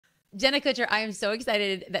Jenna Kutcher, I am so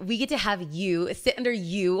excited that we get to have you sit under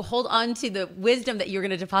you, hold on to the wisdom that you're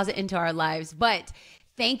going to deposit into our lives. But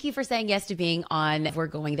thank you for saying yes to being on We're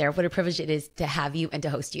Going There. What a privilege it is to have you and to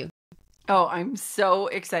host you. Oh, I'm so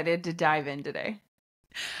excited to dive in today.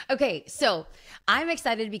 Okay, so I'm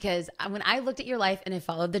excited because when I looked at your life and I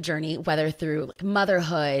followed the journey, whether through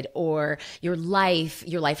motherhood or your life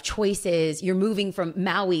choices, you're moving from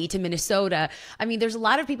Maui to Minnesota. I mean, there's a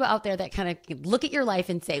lot of people out there that kind of look at your life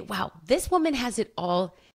and say, wow, this woman has it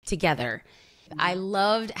all together. I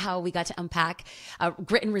loved how we got to unpack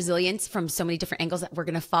grit and resilience from so many different angles that we're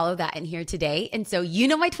going to follow that in here today. And so,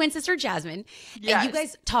 my twin sister, Jasmine, and you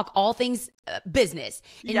guys talk all things business.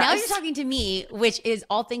 And now you're talking to me, which is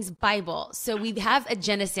all things Bible. So we have a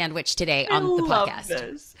Jenna sandwich today on the podcast.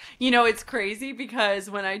 This. It's crazy because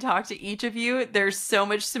when I talk to each of you, there's so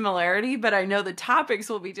much similarity, but I know the topics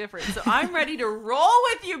will be different. So I'm ready to roll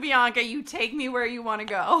with you, Bianca. You take me where you want to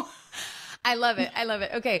go. I love it. I love it.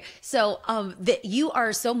 Okay. So you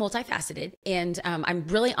are so multifaceted, and I'm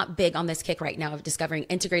really big on this kick right now of discovering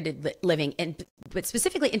integrated living, but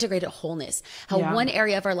specifically integrated wholeness, how one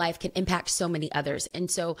area of our life can impact so many others. And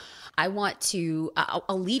so I want to,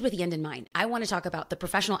 I'll lead with the end in mind. I want to talk about the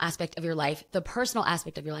professional aspect of your life, the personal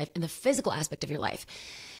aspect of your life, and the physical aspect of your life.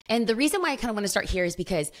 And the reason why I kind of want to start here is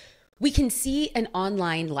because we can see an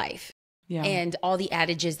online life. Yeah. And all the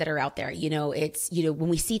adages that are out there, it's, when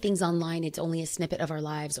we see things online, it's only a snippet of our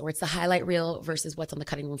lives, or it's the highlight reel versus what's on the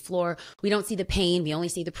cutting room floor. We don't see the pain. We only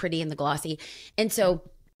see the pretty and the glossy. And so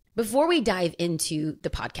before we dive into the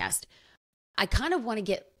podcast, I kind of want to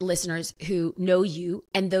get listeners who know you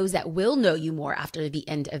and those that will know you more after the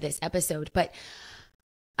end of this episode. But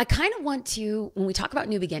I kind of want to, when we talk about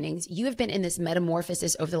new beginnings, you have been in this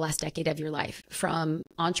metamorphosis over the last decade of your life, from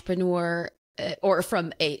entrepreneur or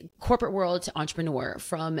from a corporate world to entrepreneur,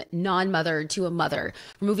 from non-mother to a mother,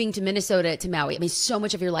 moving to Minnesota to Maui. I mean, so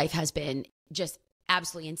much of your life has been just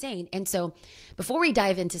absolutely insane. And so before we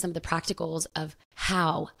dive into some of the practicals of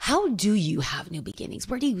how do you have new beginnings?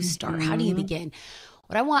 Where do you start? How do you begin?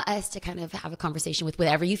 What I want us to kind of have a conversation with,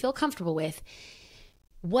 whatever you feel comfortable with,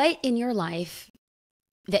 what in your life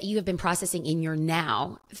that you have been processing in your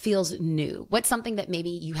now feels new? What's something that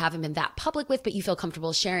maybe you haven't been that public with, but you feel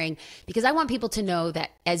comfortable sharing? Because I want people to know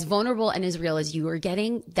that as vulnerable and as real as you are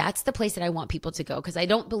getting, that's the place that I want people to go. Because I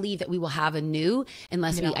don't believe that we will have a new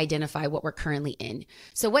unless we identify what we're currently in.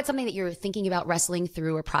 So what's something that you're thinking about wrestling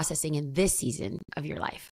through or processing in this season of your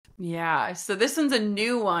life? Yeah. So this one's a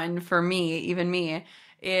new one for me, even me,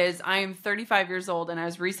 is I'm 35 years old and I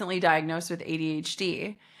was recently diagnosed with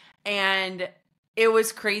ADHD. And it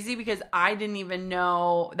was crazy because I didn't even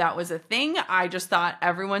know that was a thing. I just thought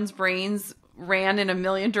everyone's brains ran in a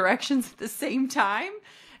million directions at the same time.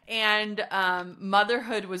 And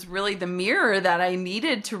motherhood was really the mirror that I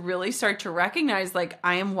needed to really start to recognize, like,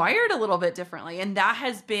 I am wired a little bit differently. And that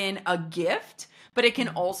has been a gift, but it can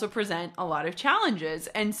also present a lot of challenges.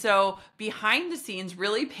 And so behind the scenes,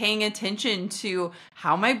 really paying attention to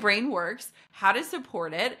how my brain works, how to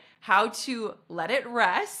support it, how to let it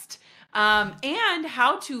rest, and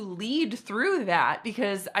how to lead through that,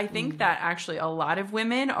 because I think that actually a lot of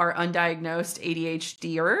women are undiagnosed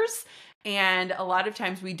ADHDers, and a lot of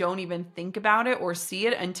times we don't even think about it or see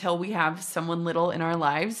it until we have someone little in our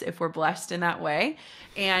lives, if we're blessed in that way.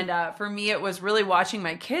 And for me, it was really watching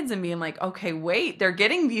my kids and being like, okay, wait, they're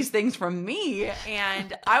getting these things from me,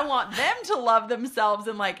 and I want them to love themselves,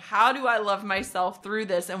 and like, how do I love myself through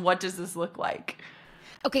this, and what does this look like?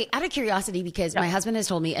 Okay, out of curiosity, because my husband has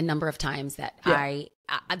told me a number of times that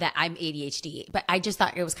that I'm ADHD, but I just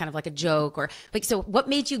thought it was kind of like a joke, or like, so what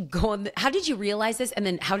made you go on? How did you realize this? And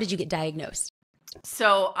then how did you get diagnosed?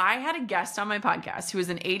 So I had a guest on my podcast who was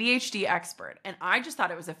an ADHD expert, and I just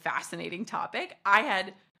thought it was a fascinating topic. I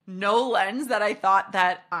had no lens that I thought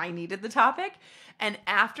that I needed the topic. And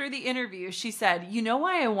after the interview, she said, you know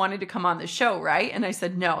why I wanted to come on the show, right? And I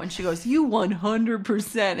said, no. And she goes, you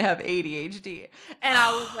 100% have ADHD. And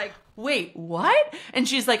I was like, wait, what? And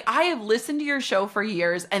she's like, I have listened to your show for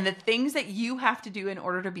years, and the things that you have to do in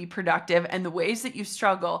order to be productive and the ways that you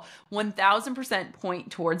struggle 1000%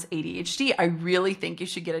 point towards ADHD. I really think you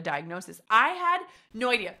should get a diagnosis. I had no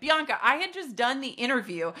idea. Bianca, I had just done the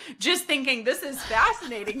interview just thinking this is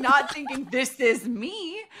fascinating, not thinking this is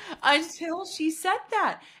me, until she said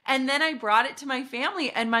that. And then I brought it to my family,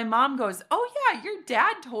 and my mom goes, oh yeah, your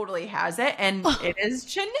dad totally has it, and it is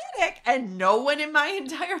genetic. And no one in my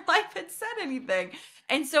entire life had said anything.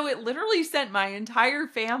 And so it literally sent my entire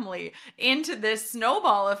family into this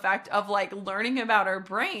snowball effect of like learning about our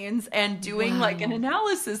brains and doing like an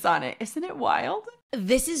analysis on it. Isn't it wild?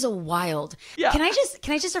 This is a wild. Yeah. Can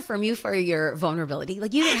I just affirm you for your vulnerability?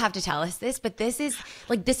 Like, you didn't have to tell us this, but this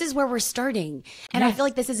is where we're starting. And I feel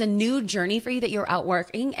like this is a new journey for you that you're out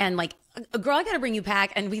working, and like, girl, I got to bring you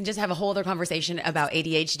back and we can just have a whole other conversation about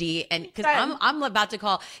ADHD. And because I'm about to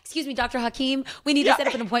call, excuse me, Dr. Hakeem, we need to set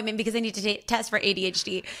up an appointment because I need to test for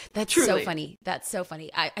ADHD. That's so funny. That's so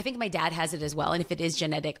funny. I think my dad has it as well. And if it is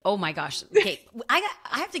genetic, oh my gosh. Okay. I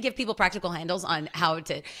have to give people practical handles on how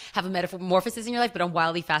to have a metamorphosis in your life, but I'm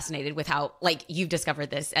wildly fascinated with how like you've discovered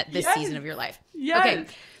this at this season of your life. Yes. Okay.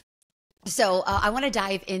 So I want to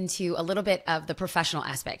dive into a little bit of the professional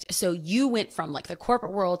aspect. So you went from like the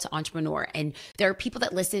corporate world to entrepreneur, and there are people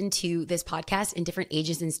that listen to this podcast in different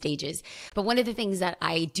ages and stages. But one of the things that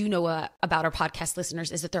I do know about our podcast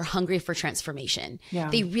listeners is that they're hungry for transformation.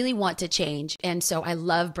 Yeah. They really want to change. And so I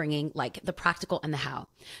love bringing like the practical and the how.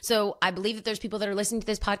 So I believe that there's people that are listening to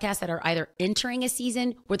this podcast that are either entering a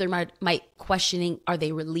season where they might questioning, are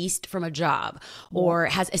they released from a job, or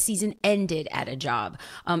has a season ended at a job?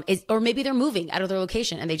 Or maybe they're moving out of their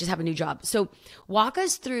location and they just have a new job. So walk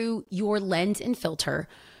us through your lens and filter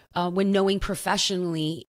when knowing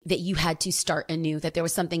professionally that you had to start anew, that there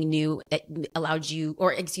was something new that allowed you,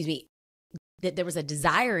 or excuse me, that there was a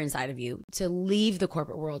desire inside of you to leave the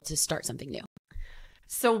corporate world to start something new.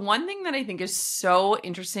 So one thing that I think is so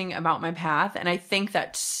interesting about my path, and I think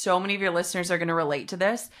that so many of your listeners are going to relate to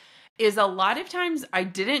this, is a lot of times I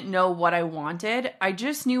didn't know what I wanted. I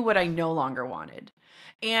just knew what I no longer wanted.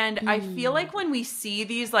 And I feel like when we see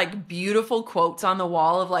these like beautiful quotes on the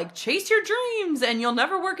wall of like, chase your dreams and you'll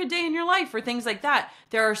never work a day in your life, or things like that,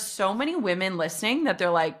 there are so many women listening that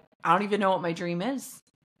they're like, I don't even know what my dream is.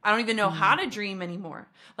 I don't even know how to dream anymore.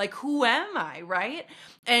 Like, who am I, right?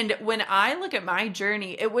 And when I look at my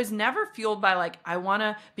journey, it was never fueled by like, I want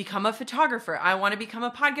to become a photographer. I want to become a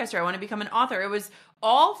podcaster. I want to become an author. It was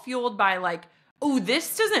all fueled by like, oh,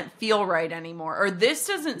 this doesn't feel right anymore, or this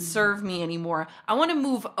doesn't serve me anymore. I want to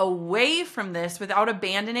move away from this without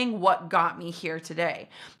abandoning what got me here today.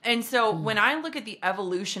 And so when I look at the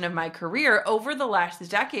evolution of my career over the last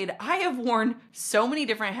decade, I have worn so many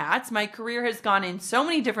different hats. My career has gone in so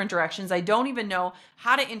many different directions. I don't even know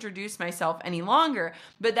how to introduce myself any longer.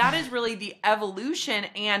 But that is really the evolution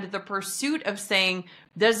and the pursuit of saying,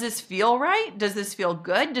 does this feel right? Does this feel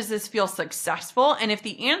good? Does this feel successful? And if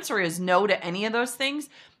the answer is no to any of those things,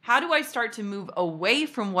 how do I start to move away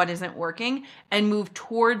from what isn't working and move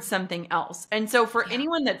towards something else? And so for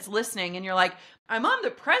anyone that's listening and you're like, I'm on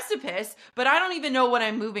the precipice, but I don't even know what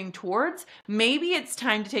I'm moving towards, maybe it's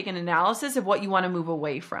time to take an analysis of what you want to move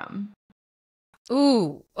away from.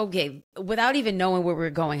 Ooh, okay. Without even knowing where we're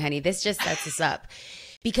going, honey, this just sets us up.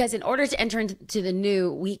 Because in order to enter into the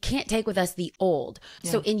new, we can't take with us the old.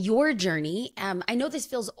 Yeah. So in your journey, I know this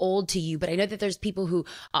feels old to you, but I know that there's people who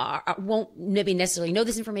won't maybe necessarily know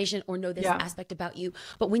this information or know this aspect about you.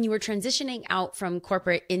 But when you were transitioning out from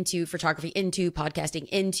corporate into photography, into podcasting,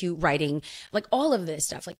 into writing, like all of this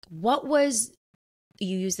stuff, like what was,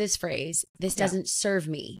 you use this phrase, this doesn't serve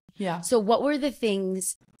me. Yeah. So what were the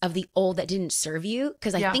things of the old that didn't serve you?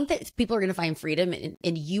 Because I think that people are going to find freedom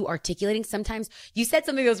in you articulating. Sometimes you said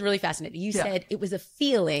something that was really fascinating. You said it was a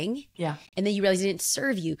feeling, and then you realized it didn't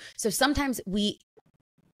serve you. So sometimes we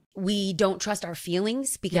don't trust our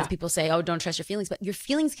feelings because people say, oh, don't trust your feelings, but your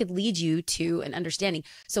feelings could lead you to an understanding.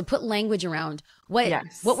 So put language around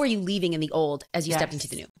what were you leaving in the old as you stepped into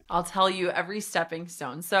the new? I'll tell you every stepping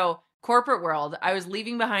stone. So corporate world, I was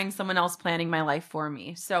leaving behind someone else planning my life for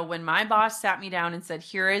me. So when my boss sat me down and said,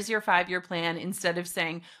 here is your 5-year plan, instead of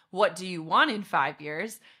saying, what do you want in 5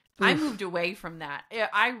 years? I moved away from that.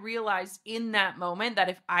 I realized in that moment that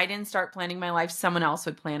if I didn't start planning my life, someone else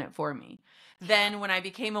would plan it for me. Then when I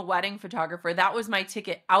became a wedding photographer, that was my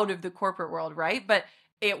ticket out of the corporate world, right? But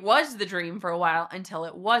it was the dream for a while until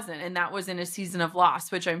it wasn't. And that was in a season of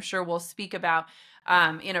loss, which I'm sure we'll speak about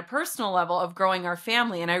in a personal level of growing our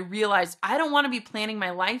family. And I realized I don't want to be planning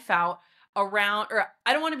my life out around, or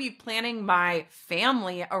I don't want to be planning my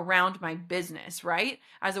family around my business, right?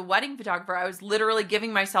 As a wedding photographer, I was literally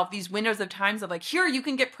giving myself these windows of times of like, here, you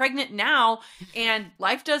can get pregnant now, and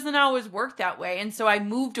life doesn't always work that way. And so I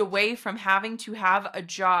moved away from having to have a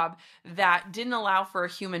job that didn't allow for a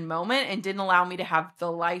human moment and didn't allow me to have the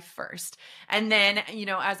life first. And then, you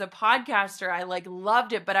know, as a podcaster, I like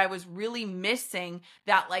loved it, but I was really missing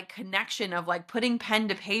that like connection of like putting pen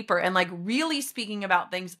to paper and like really speaking about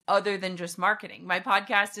things other than just marketing. My podcast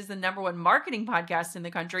podcast is the number one marketing podcast in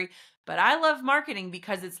the country, but I love marketing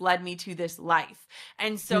because it's led me to this life.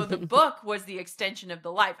 And so the book was the extension of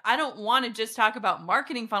the life. I don't want to just talk about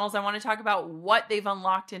marketing funnels. I want to talk about what they've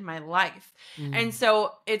unlocked in my life. And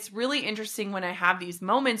so it's really interesting when I have these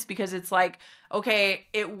moments because it's like, okay,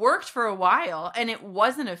 it worked for a while and it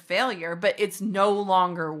wasn't a failure, but it's no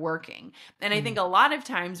longer working. And I think a lot of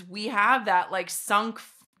times we have that like sunk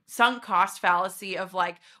cost fallacy of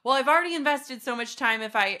like, well, I've already invested so much time.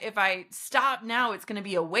 If I stop now, it's going to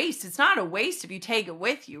be a waste. It's not a waste if you take it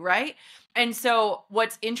with you, right? And so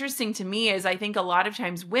what's interesting to me is I think a lot of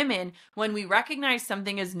times women, when we recognize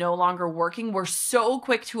something is no longer working, we're so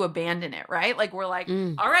quick to abandon it, right? Like we're like,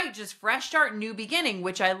 all right, just fresh start, new beginning,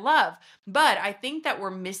 which I love. But I think that we're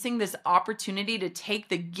missing this opportunity to take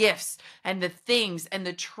the gifts and the things and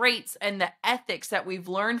the traits and the ethics that we've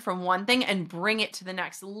learned from one thing and bring it to the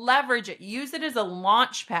next, leverage it, use it as a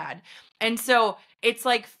launch pad. And so it's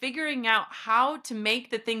like figuring out how to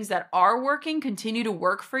make the things that are working continue to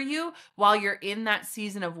work for you while you're in that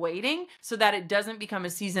season of waiting so that it doesn't become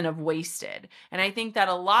a season of wasted. And I think that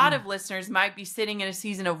a lot of listeners might be sitting in a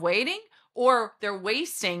season of waiting or they're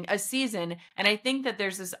wasting a season. And I think that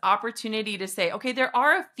there's this opportunity to say, okay, there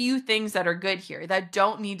are a few things that are good here that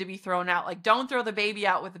don't need to be thrown out. Like don't throw the baby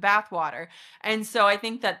out with the bathwater. And so I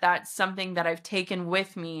think that that's something that I've taken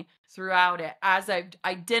with me throughout it as I've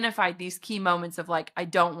identified these key moments of like, I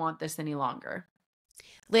don't want this any longer.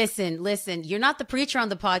 Listen, you're not the preacher on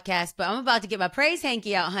the podcast, but I'm about to get my praise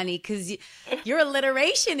hanky out, honey, because your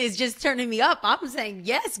alliteration is just turning me up. I'm saying,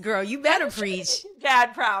 yes, girl, you better preach.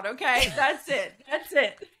 Dad proud, okay? That's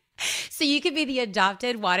it. So you could be the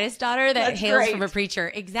adopted Juarez daughter that hails from a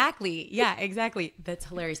preacher. Exactly. Yeah, exactly. That's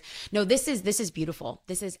hilarious. No, this is beautiful.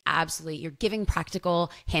 This is absolutely, you're giving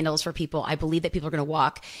practical handles for people. I believe that people are going to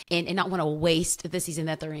walk in and not want to waste the season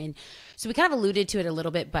that they're in. So we kind of alluded to it a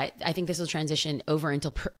little bit, but I think this will transition over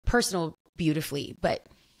into personal beautifully. But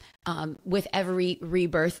with every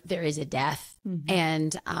rebirth, there is a death.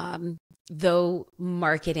 And though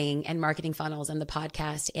marketing and marketing funnels and the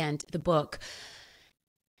podcast and the book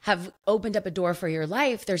have opened up a door for your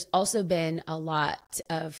life, there's also been a lot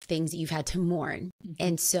of things that you've had to mourn.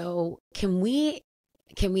 And so can we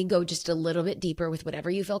go just a little bit deeper with whatever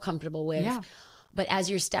you feel comfortable with? Yeah. But as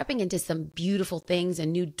you're stepping into some beautiful things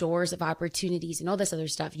and new doors of opportunities and all this other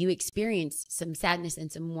stuff, you experience some sadness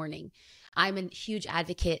and some mourning. I'm a huge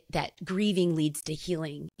advocate that grieving leads to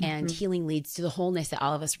healing and healing leads to the wholeness that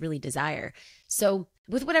all of us really desire. So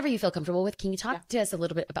with whatever you feel comfortable with, can you talk to us a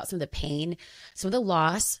little bit about some of the pain, some of the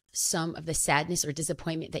loss, some of the sadness or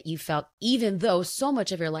disappointment that you felt, even though so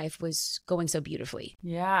much of your life was going so beautifully?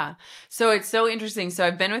 Yeah. So it's so interesting. So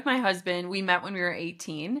I've been with my husband. We met when we were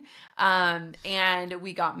 18, and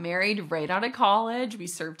we got married right out of college. We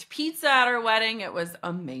served pizza at our wedding. It was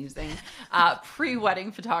amazing.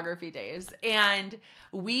 Pre-wedding photography days. And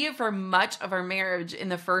we, for much of our marriage in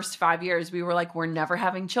the first 5 years, we were like, we're never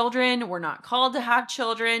having children. We're not called to have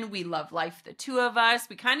children. We love life, the two of us.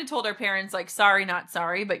 We kind of told our parents like, sorry, not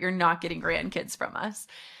sorry, but you're not getting grandkids from us.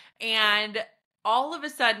 And all of a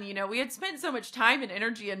sudden, you know, we had spent so much time and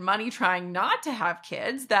energy and money trying not to have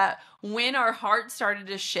kids that when our hearts started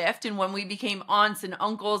to shift and when we became aunts and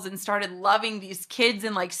uncles and started loving these kids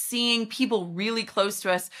and like seeing people really close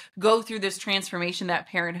to us go through this transformation that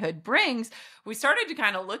parenthood brings, we started to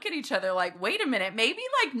kind of look at each other like, wait a minute, maybe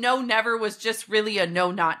like no, never was just really a no,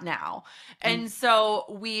 not now. And so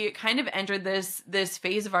we kind of entered this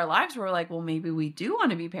phase of our lives where we're like, well, maybe we do want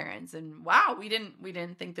to be parents. And wow, we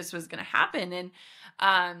didn't think this was going to happen. And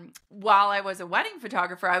while I was a wedding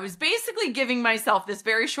photographer, I was basically giving myself this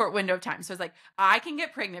very short window of time. So I was like, I can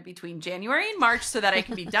get pregnant between January and March so that I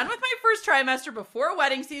can be done with my first trimester before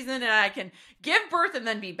wedding season and I can give birth and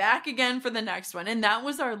then be back again for the next one. And that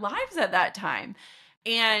was our lives at that time.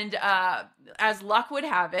 And as luck would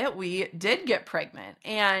have it, we did get pregnant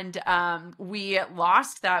and we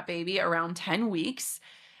lost that baby around 10 weeks.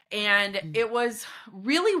 And it was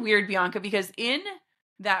really weird, Bianca, because in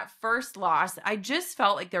that first loss, I just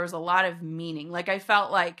felt like there was a lot of meaning. Like I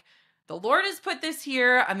felt like the Lord has put this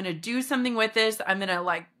here. I'm going to do something with this. I'm going to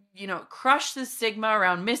like, you know, crush the stigma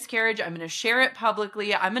around miscarriage. I'm going to share it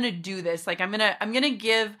publicly. I'm going to do this. Like I'm going to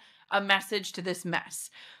give a message to this mess.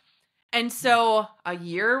 And so a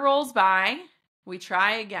year rolls by, we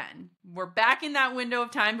try again. We're back in that window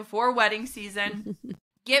of time before wedding season,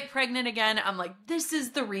 get pregnant again. I'm like, this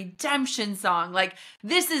is the redemption song. Like,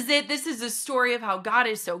 this is it. This is a story of how God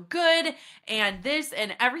is so good and this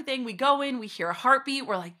and everything. We go in, we hear a heartbeat.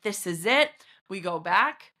 We're like, this is it. We go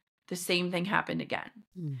back. The same thing happened again.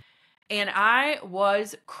 And I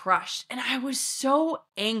was crushed and I was so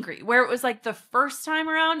angry, where it was like the first time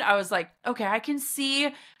around, I was like, okay, I can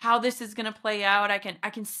see how this is going to play out. I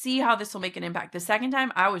can see how this will make an impact. The second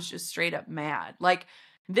time I was just straight up mad. Like,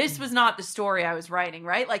 this was not the story I was writing,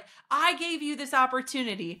 right? Like, I gave you this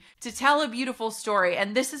opportunity to tell a beautiful story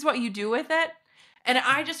and this is what you do with it. And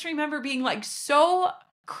I just remember being like so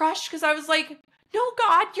crushed because I was like, no,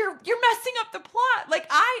 God, you're messing up the plot. Like,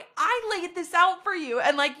 I laid this out for you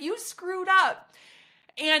and like you screwed up.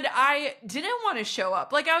 And I didn't want to show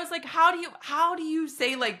up. Like, I was like, how do you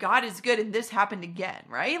say like God is good and this happened again,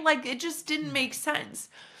 right? Like, it just didn't make sense.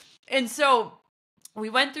 And so we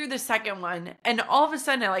went through the second one and all of a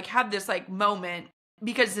sudden I like had this like moment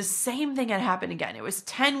because the same thing had happened again. It was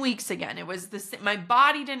 10 weeks again. It was my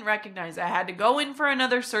body didn't recognize it. I had to go in for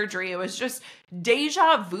another surgery. It was just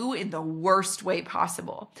deja vu in the worst way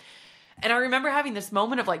possible. And I remember having this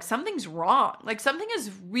moment of like, something's wrong. Like, something is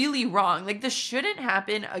really wrong. Like, this shouldn't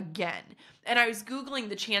happen again. And I was Googling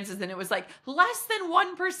the chances and it was like less than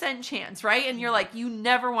 1% chance, right? And you're like, you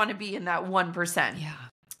never want to be in that 1%. Yeah.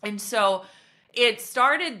 And so it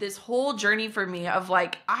started this whole journey for me of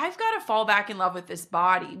like, I've got to fall back in love with this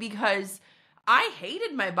body because I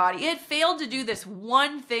hated my body. It failed to do this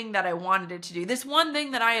one thing that I wanted it to do, this one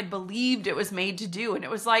thing that I had believed it was made to do. And it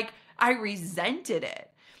was like, I resented it.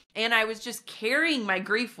 And I was just carrying my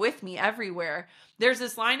grief with me everywhere. There's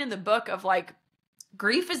this line in the book of like,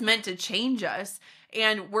 grief is meant to change us.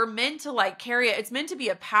 And we're meant to like carry it. It's meant to be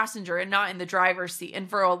a passenger and not in the driver's seat. And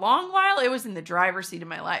for a long while, it was in the driver's seat of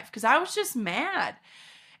my life because I was just mad.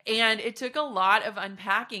 And it took a lot of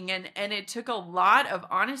unpacking and it took a lot of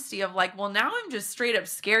honesty of like, well, now I'm just straight up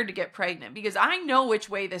scared to get pregnant because I know which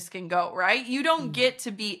way this can go, right? You don't get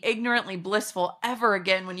to be ignorantly blissful ever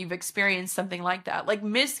again when you've experienced something like that. Like,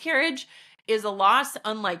 miscarriage is a loss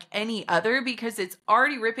unlike any other because it's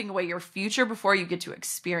already ripping away your future before you get to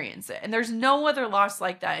experience it. And there's no other loss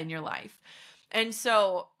like that in your life. And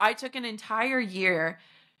so I took an entire year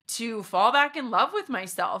to fall back in love with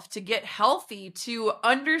myself, to get healthy, to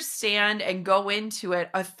understand and go into it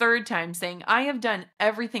a third time saying, I have done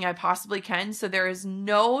everything I possibly can. So there is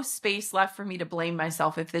no space left for me to blame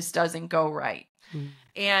myself if this doesn't go right.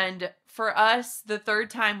 And for us, the third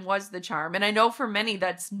time was the charm. And I know for many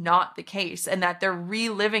that's not the case and that they're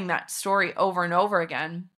reliving that story over and over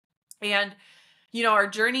again. And, you know, our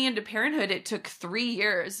journey into parenthood, it took 3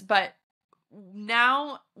 years. But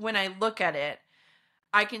now when I look at it,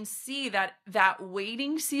 I can see that that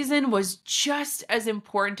waiting season was just as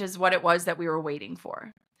important as what it was that we were waiting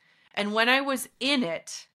for. And when I was in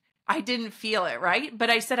it, I didn't feel it, right? But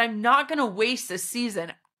I said, I'm not going to waste this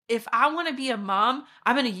season. If I want to be a mom,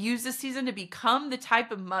 I'm going to use this season to become the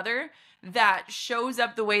type of mother that shows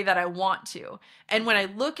up the way that I want to. And when I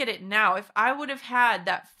look at it now, if I would have had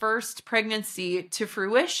that first pregnancy to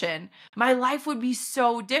fruition, my life would be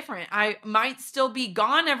so different. I might still be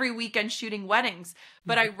gone every weekend shooting weddings,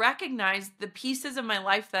 but I recognized the pieces of my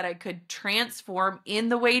life that I could transform in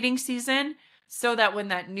the waiting season so that when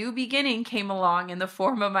that new beginning came along in the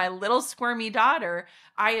form of my little squirmy daughter,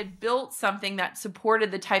 I had built something that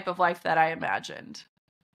supported the type of life that I imagined.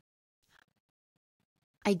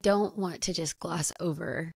 I don't want to just gloss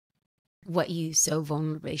over what you so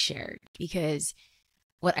vulnerably shared, because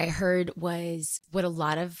what I heard was what a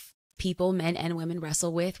lot of people, men and women,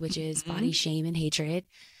 wrestle with, which is body shame and hatred.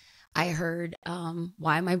 I heard,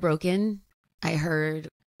 why am I broken? I heard,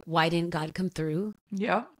 why didn't God come through?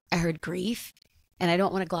 Yeah. I heard grief. And I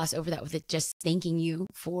don't want to gloss over that with it, just thanking you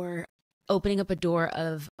for opening up a door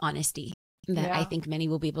of honesty that I think many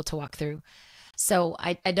will be able to walk through. So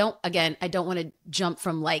I don't want to jump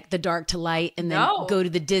from like the dark to light and then go to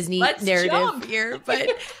the Disney narrative here,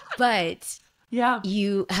 but yeah,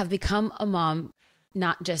 you have become a mom,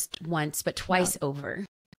 not just once, but twice over.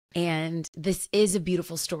 And this is a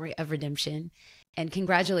beautiful story of redemption. And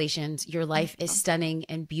congratulations, your life is stunning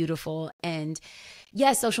and beautiful. And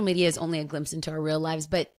yes, social media is only a glimpse into our real lives,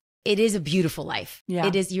 but it is a beautiful life. Yeah.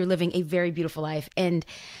 It is, you're living a very beautiful life. And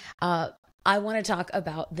I want to talk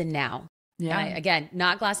about the now. Yeah. Again,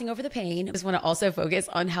 not glossing over the pain. I just want to also focus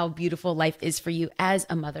on how beautiful life is for you as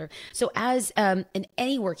a mother. So as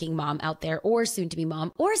any working mom out there, or soon to be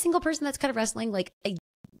mom, or a single person that's kind of wrestling like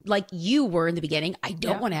you were in the beginning, I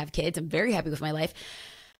don't want to have kids. I'm very happy with my life.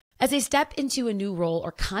 As they step into a new role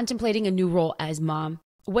or contemplating a new role as mom,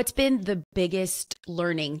 what's been the biggest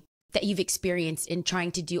learning that you've experienced in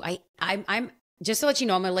trying to do? I'm just to let you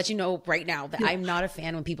know, I'm going to let you know right now that I'm not a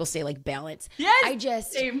fan when people say like balance.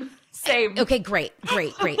 Yes. Same. Okay, great.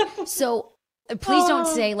 So please don't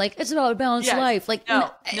say like, it's about a balanced life. Like,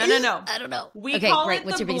 no. I don't know. We call it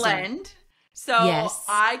the blend. So Yes.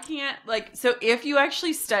 I can't so if you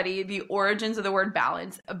actually study the origins of the word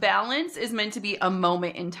balance, balance is meant to be a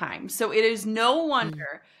moment in time. So it is no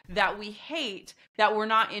wonder that we hate that we're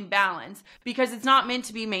not in balance, because it's not meant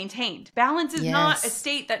to be maintained. Balance is not a Yes.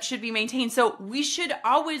 state that should be maintained. So we should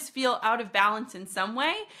always feel out of balance in some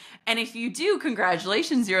way. And if you do,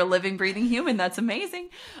 congratulations, you're a living, breathing human. That's amazing.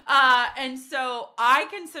 And so I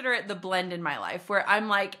consider it the blend in my life where I'm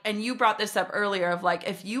like, and you brought this up earlier of like,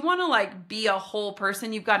 if you want to like be a whole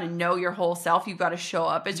person, you've got to know your whole self. You've got to show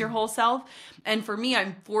up as your whole self. And for me,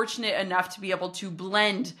 I'm fortunate enough to be able to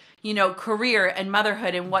blend, career and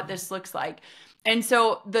motherhood and what this looks like. And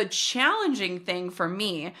so the challenging thing for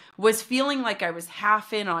me was feeling like I was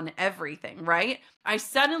half in on everything, right? I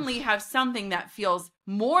suddenly have something that feels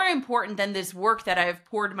more important than this work that I have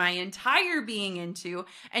poured my entire being into.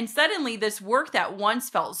 And suddenly this work that once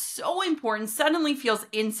felt so important suddenly feels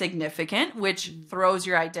insignificant, which throws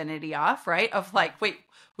your identity off, right? Of like, wait,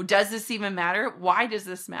 does this even matter? Why does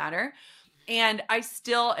this matter? And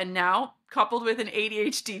now coupled with an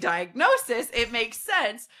ADHD diagnosis, it makes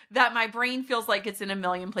sense that my brain feels like it's in a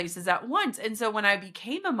million places at once. And so when I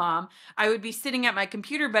became a mom, I would be sitting at my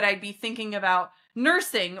computer, but I'd be thinking about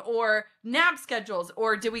nursing or nap schedules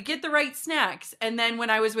or did we get the right snacks? And then when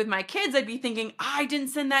I was with my kids, I'd be thinking, I didn't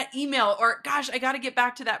send that email, or gosh, I got to get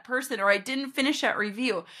back to that person, or I didn't finish that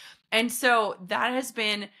review. And so that has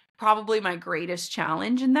been probably my greatest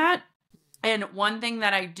challenge in that. And one thing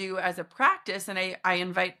that I do as a practice, and I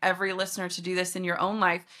invite every listener to do this in your own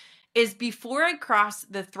life, is before I cross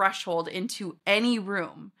the threshold into any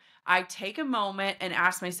room, I take a moment and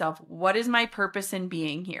ask myself, what is my purpose in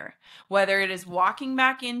being here? Whether it is walking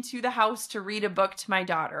back into the house to read a book to my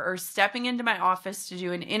daughter or stepping into my office to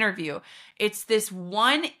do an interview, it's this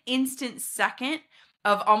one instant second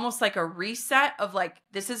of almost like a reset of like,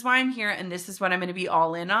 this is why I'm here and this is what I'm going to be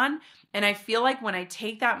all in on. And I feel like when I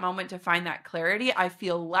take that moment to find that clarity, I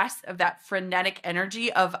feel less of that frenetic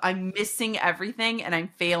energy of I'm missing everything and I'm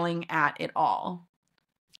failing at it all.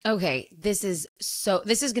 Okay, this is going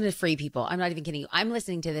to free people. I'm not even kidding you. I'm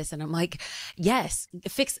listening to this and I'm like, yes,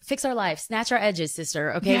 fix our lives, snatch our edges,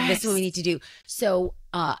 sister. Okay, Yes. This is what we need to do. So,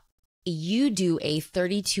 you do a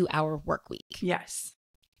 32-hour work week. Yes.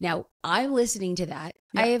 Now, I'm listening to that.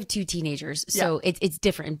 Yeah. I have 2 teenagers, so it's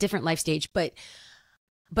different life stage, but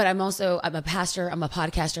I'm a pastor, I'm a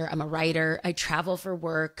podcaster, I'm a writer, I travel for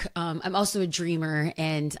work. I'm also a dreamer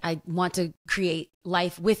and I want to create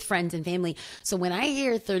life with friends and family. So when I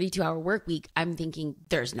hear 32-hour work week, I'm thinking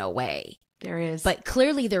there's no way. There is. But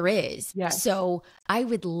clearly there is. Yes. So I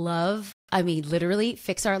would literally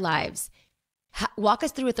fix our lives. Walk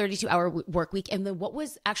us through a 32-hour work week. And then what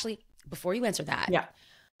was actually, before you answer that,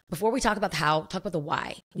 before we talk about the how, talk about the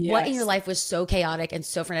why. Yes. What in your life was so chaotic and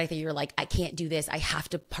so frenetic that you're like, I can't do this. I have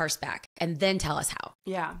to parse back. And then tell us how.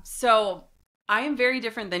 Yeah. So I am very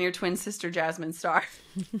different than your twin sister, Jasmine Star.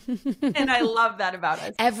 And I love that about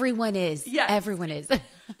us. Everyone is. Yes. Everyone is.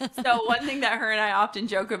 So one thing that her and I often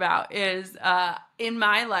joke about is in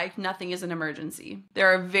my life, nothing is an emergency. There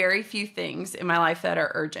are very few things in my life that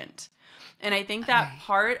are urgent. And I think that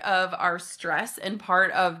part of our stress and part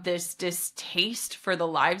of this distaste for the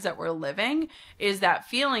lives that we're living is that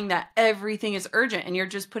feeling that everything is urgent and you're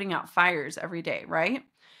just putting out fires every day, right?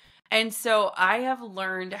 And so I have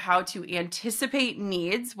learned how to anticipate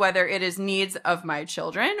needs, whether it is needs of my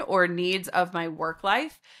children or needs of my work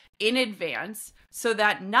life in advance so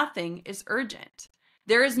that nothing is urgent.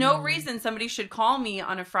 There is no reason somebody should call me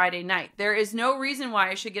on a Friday night. There is no reason why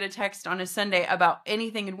I should get a text on a Sunday about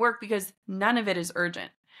anything in work because none of it is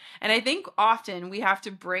urgent. And I think often we have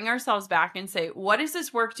to bring ourselves back and say, what is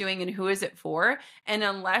this work doing and who is it for? And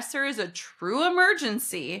unless there is a true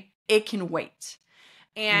emergency, it can wait.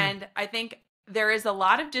 And I think there is a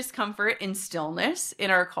lot of discomfort in stillness in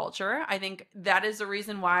our culture. I think that is the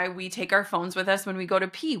reason why we take our phones with us when we go to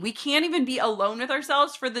pee. We can't even be alone with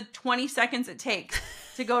ourselves for the 20 seconds it takes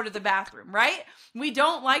to go to the bathroom, right? We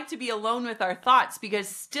don't like to be alone with our thoughts because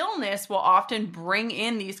stillness will often bring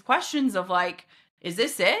in these questions of like, is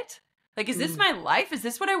this it? Like, is this my life? Is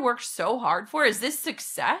this what I worked so hard for? Is this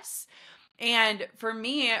success? And for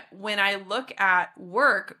me, when I look at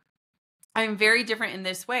work, I'm very different in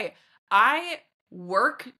this way. I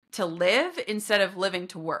work to live instead of living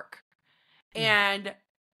to work. And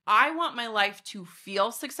I want my life to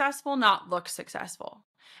feel successful, not look successful.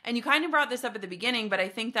 And you kind of brought this up at the beginning, but I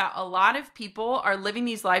think that a lot of people are living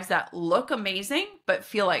these lives that look amazing, but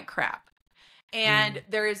feel like crap. And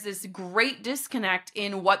there is this great disconnect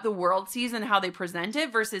in what the world sees and how they present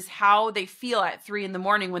it versus how they feel at 3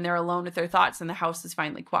 a.m. when they're alone with their thoughts and the house is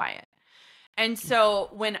finally quiet. And so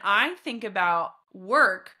when I think about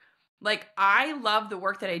work, Like, I love the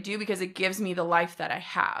work that I do because it gives me the life that I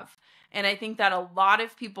have. And I think that a lot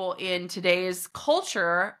of people in today's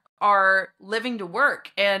culture are living to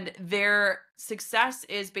work, and their success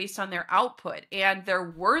is based on their output, and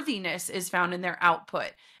their worthiness is found in their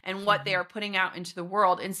output and what they are putting out into the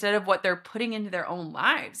world instead of what they're putting into their own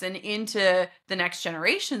lives and into the next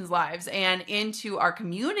generation's lives and into our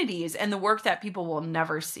communities and the work that people will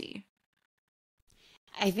never see.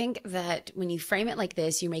 I think that when you frame it like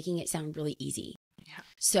this, you're making it sound really easy. Yeah.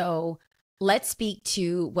 So let's speak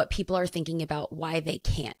to what people are thinking about why they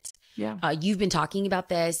can't. Yeah. You've been talking about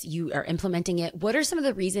this. You are implementing it. What are some of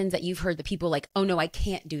the reasons that you've heard the people like, oh no, I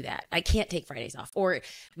can't do that. I can't take Fridays off, or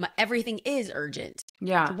everything is urgent.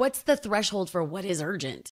 Yeah. What's the threshold for what is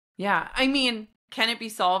urgent? Yeah. I mean, can it be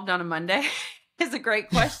solved on a Monday? Is a great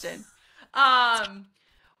question.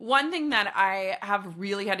 One thing that I have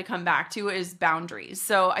really had to come back to is boundaries.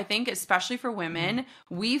 So I think especially for women,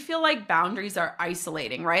 we feel like boundaries are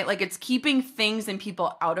isolating, right? Like it's keeping things and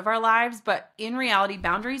people out of our lives. But in reality,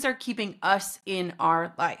 boundaries are keeping us in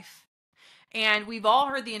our life. And we've all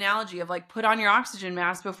heard the analogy of like, put on your oxygen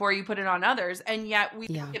mask before you put it on others. And yet we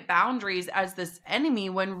look at boundaries as this enemy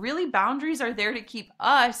when really boundaries are there to keep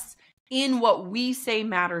us in what we say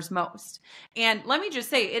matters most. And let me just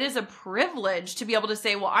say, it is a privilege to be able to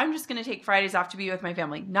say, well, I'm just going to take Fridays off to be with my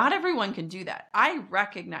family. Not everyone can do that. I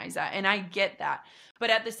recognize that and I get that. But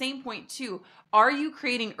at the same point too, are you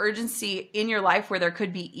creating urgency in your life where there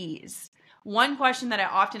could be ease? One question that I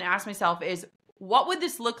often ask myself is, what would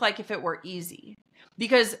this look like if it were easy?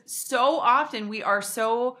 Because so often we are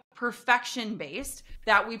so perfection based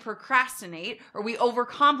that we procrastinate or we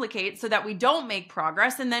overcomplicate so that we don't make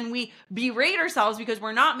progress. And then we berate ourselves because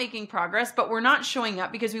we're not making progress, but we're not showing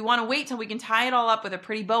up because we want to wait till we can tie it all up with a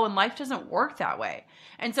pretty bow, and life doesn't work that way.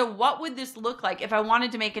 And so what would this look like if I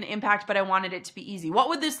wanted to make an impact, but I wanted it to be easy? What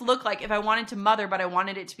would this look like if I wanted to mother, but I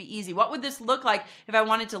wanted it to be easy? What would this look like if I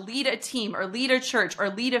wanted to lead a team or lead a church or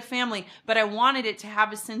lead a family, but I wanted it to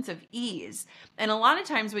have a sense of ease? And a lot of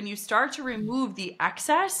times when you start to remove the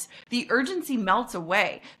excess, the urgency melts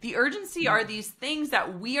away. The urgency are these things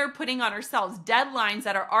that we are putting on ourselves, deadlines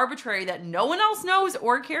that are arbitrary, that no one else knows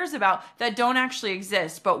or cares about, that don't actually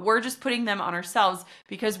exist, but we're just putting them on ourselves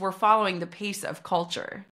because we're following the pace of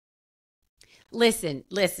culture. Listen.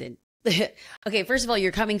 Okay, first of all,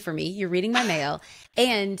 you're coming for me. You're reading my mail,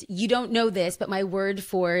 and you don't know this, but my word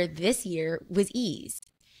for this year was ease.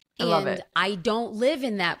 I love it. I don't live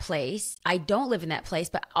in that place.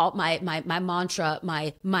 But all my mantra,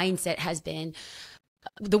 my mindset has been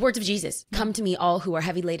the words of Jesus: come to me, all who are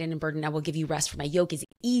heavy laden and burdened, I will give you rest, for my yoke is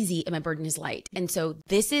easy and my burden is light. And so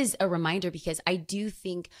this is a reminder, because I do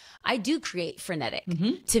think I do create frenetic.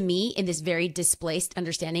 To me, in this very displaced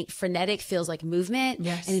understanding, frenetic feels like movement.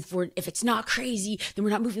 Yes. And if it's not crazy, then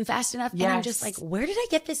we're not moving fast enough. Yes. And I'm just like, where did I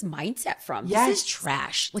get this mindset from? Yes. This is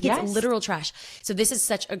trash. Like, Yes. it's literal trash. So this is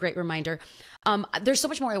such a great reminder. There's so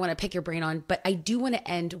much more I want to pick your brain on, but I do want to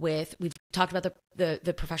end with, we've talked about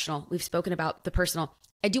the professional, we've spoken about the personal.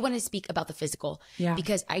 I do want to speak about the physical,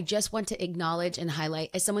 because I just want to acknowledge and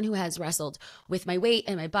highlight, as someone who has wrestled with my weight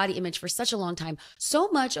and my body image for such a long time, so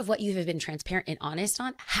much of what you have been transparent and honest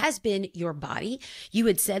on has been your body. You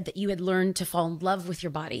had said that you had learned to fall in love with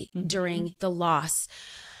your body during the loss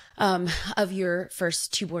of your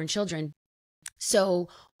first two born children. So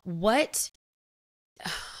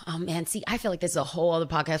oh man, see, I feel like this is a whole other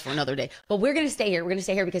podcast for another day, but we're going to stay here. We're going to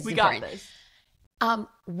stay here because it's important. Got this.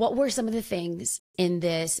 What were some of the things in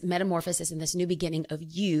this metamorphosis, in this new beginning of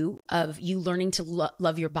you learning to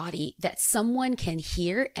love your body, that someone can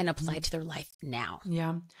hear and apply to their life now?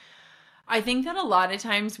 Yeah. I think that a lot of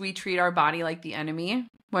times we treat our body like the enemy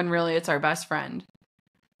when really it's our best friend.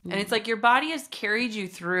 And it's like, your body has carried you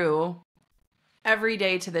through every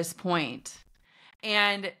day to this point.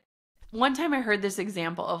 And one time I heard this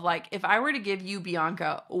example of, like, if I were to give you,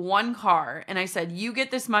 Bianca, one car and I said, you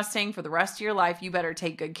get this Mustang for the rest of your life, you better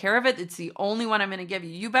take good care of it. It's the only one I'm going to give you.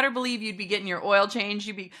 You better believe you'd be getting your oil changed.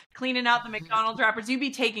 You'd be cleaning out the McDonald's wrappers. You'd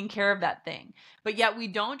be taking care of that thing. But yet we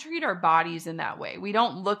don't treat our bodies in that way. We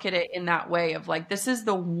don't look at it in that way of like, this is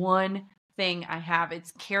the one thing I have.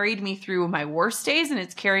 It's carried me through my worst days and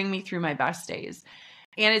it's carrying me through my best days.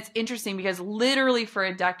 And it's interesting because literally for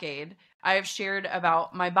a decade, I have shared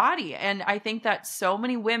about my body. And I think that so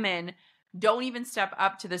many women don't even step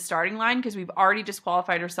up to the starting line because we've already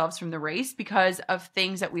disqualified ourselves from the race because of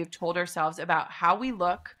things that we've told ourselves about how we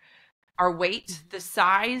look, our weight, the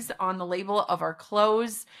size on the label of our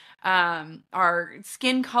clothes, our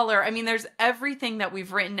skin color. I mean, there's everything that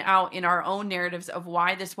we've written out in our own narratives of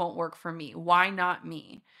why this won't work for me. Why not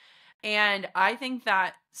me? And I think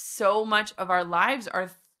that so much of our lives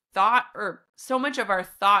are so much of our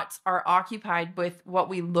thoughts are occupied with what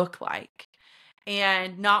we look like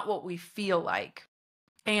and not what we feel like.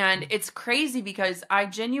 And it's crazy because I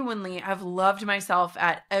genuinely have loved myself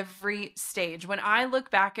at every stage. When I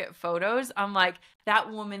look back at photos, I'm like,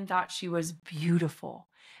 that woman thought she was beautiful.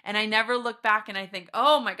 And I never look back and I think,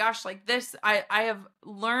 oh my gosh, like this, I have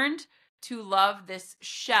learned to love this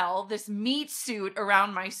shell, this meat suit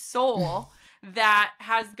around my soul that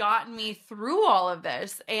has gotten me through all of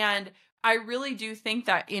this. And I really do think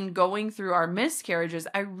that in going through our miscarriages,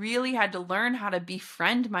 I really had to learn how to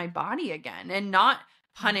befriend my body again and not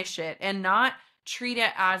punish it and not treat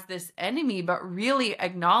it as this enemy, but really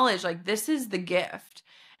acknowledge like this is the gift.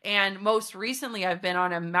 And most recently, I've been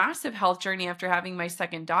on a massive health journey after having my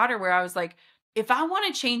second daughter, where I was like, if I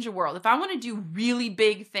want to change the world, if I want to do really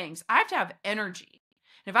big things, I have to have energy.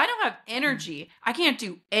 And if I don't have energy, I can't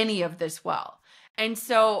do any of this well. And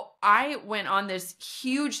so I went on this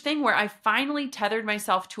huge thing where I finally tethered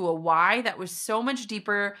myself to a why that was so much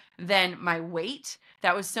deeper than my weight,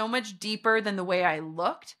 that was so much deeper than the way I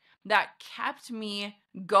looked, that kept me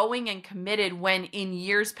going and committed when in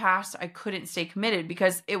years past I couldn't stay committed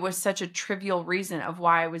because it was such a trivial reason of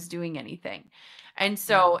why I was doing anything. And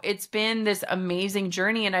so it's been this amazing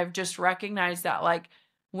journey. And I've just recognized that like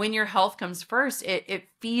when your health comes first, it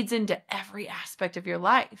feeds into every aspect of your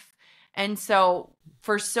life. And so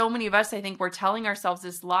for so many of us, I think we're telling ourselves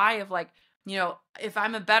this lie of like, you know, if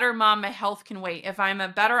I'm a better mom, my health can wait. If I'm a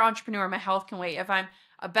better entrepreneur, my health can wait. If I'm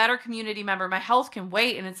a better community member, my health can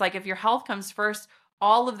wait. And it's like, if your health comes first,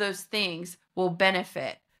 all of those things will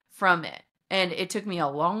benefit from it. And it took me a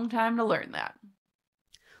long time to learn that.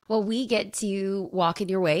 Well, we get to walk in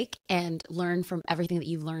your wake and learn from everything that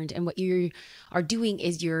you've learned. And what you are doing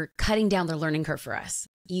is you're cutting down the learning curve for us.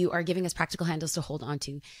 You are giving us practical handles to hold on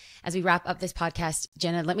to. As we wrap up this podcast,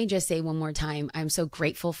 Jenna, let me just say one more time, I'm so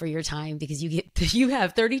grateful for your time because you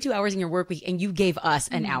have 32 hours in your work week and you gave us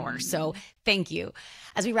an hour. So thank you.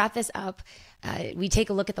 As we wrap this up, we take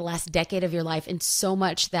a look at the last decade of your life and so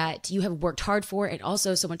much that you have worked hard for and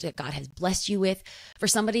also so much that God has blessed you with. For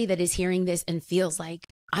somebody that is hearing this and feels like,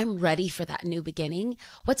 I'm ready for that new beginning,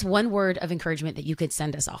 what's one word of encouragement that you could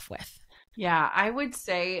send us off with? Yeah, I would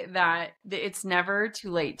say that it's never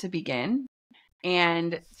too late to begin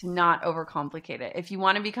and to not overcomplicate it. If you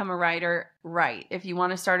want to become a writer, write. If you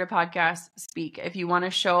want to start a podcast, speak. If you want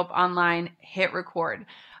to show up online, hit record.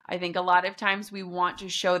 I think a lot of times we want to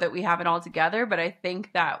show that we have it all together, but I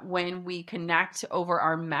think that when we connect over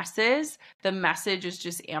our messes, the message is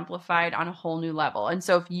just amplified on a whole new level. And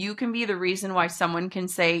so if you can be the reason why someone can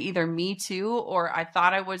say either me too, or I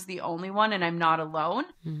thought I was the only one and I'm not alone,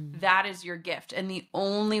 that is your gift. And the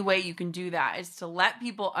only way you can do that is to let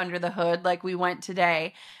people under the hood like we went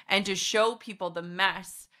today and to show people the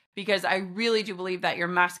mess. Because I really do believe that your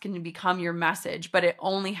mess can become your message, but it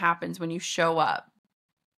only happens when you show up.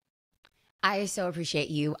 I so appreciate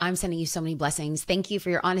you. I'm sending you so many blessings. Thank you for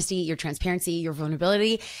your honesty, your transparency, your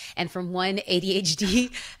vulnerability. And from one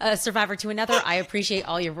ADHD survivor to another, I appreciate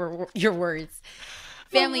all your words.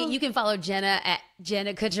 Family, you can follow Jenna at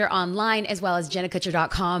Jenna Kutcher online as well as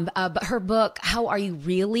jennakutcher.com. But her book, How Are You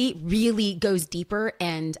Really, really goes deeper.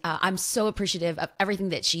 And I'm so appreciative of everything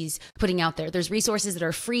that she's putting out there. There's resources that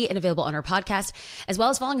are free and available on her podcast, as well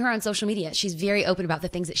as following her on social media. She's very open about the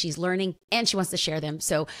things that she's learning and she wants to share them.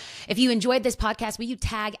 So if you enjoyed this podcast, will you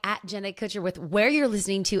tag at Jenna Kutcher with where you're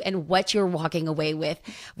listening to and what you're walking away with?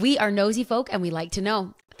 We are nosy folk and we like to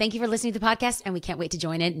know. Thank you for listening to the podcast and we can't wait to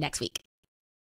join in next week.